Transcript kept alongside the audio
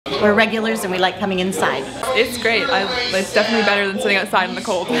we're regulars and we like coming inside. It's great. It's definitely better than sitting outside in the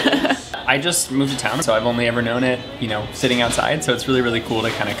cold. I just moved to town, so I've only ever known it, you know, sitting outside. So it's really, really cool to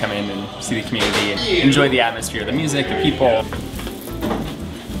kind of come in and see the community and enjoy the atmosphere, the music, the people.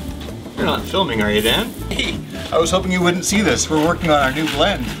 You're not filming, are you, Dan? Hey, I was hoping you wouldn't see this. We're working on our new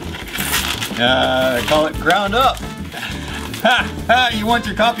blend. I call it ground up. Ha ha! You want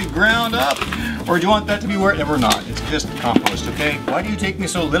your coffee ground up, or do you want that to be where? We're not. It's just compost, okay? Why do you take me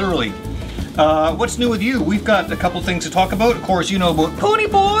so literally? What's new with you? We've got a couple things to talk about. Of course, you know about Pony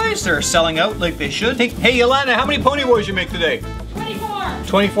Boys. They're selling out like they should. Hey, Yolanda, how many Pony Boys you make today? 24.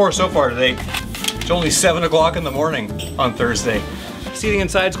 24 so far today. It's only 7 o'clock in the morning on Thursday. Seating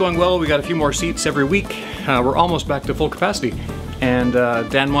inside's going well. We got a few more seats every week. We're almost back to full capacity. And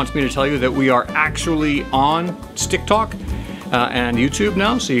Dan wants me to tell you that we are actually on Tik Tok and YouTube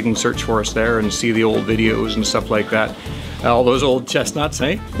now, so you can search for us there and see the old videos and stuff like that. All those old chestnuts,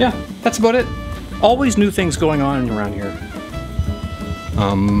 eh? Yeah, that's about it. Always new things going on around here.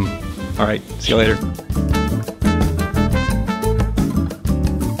 All right, see you later.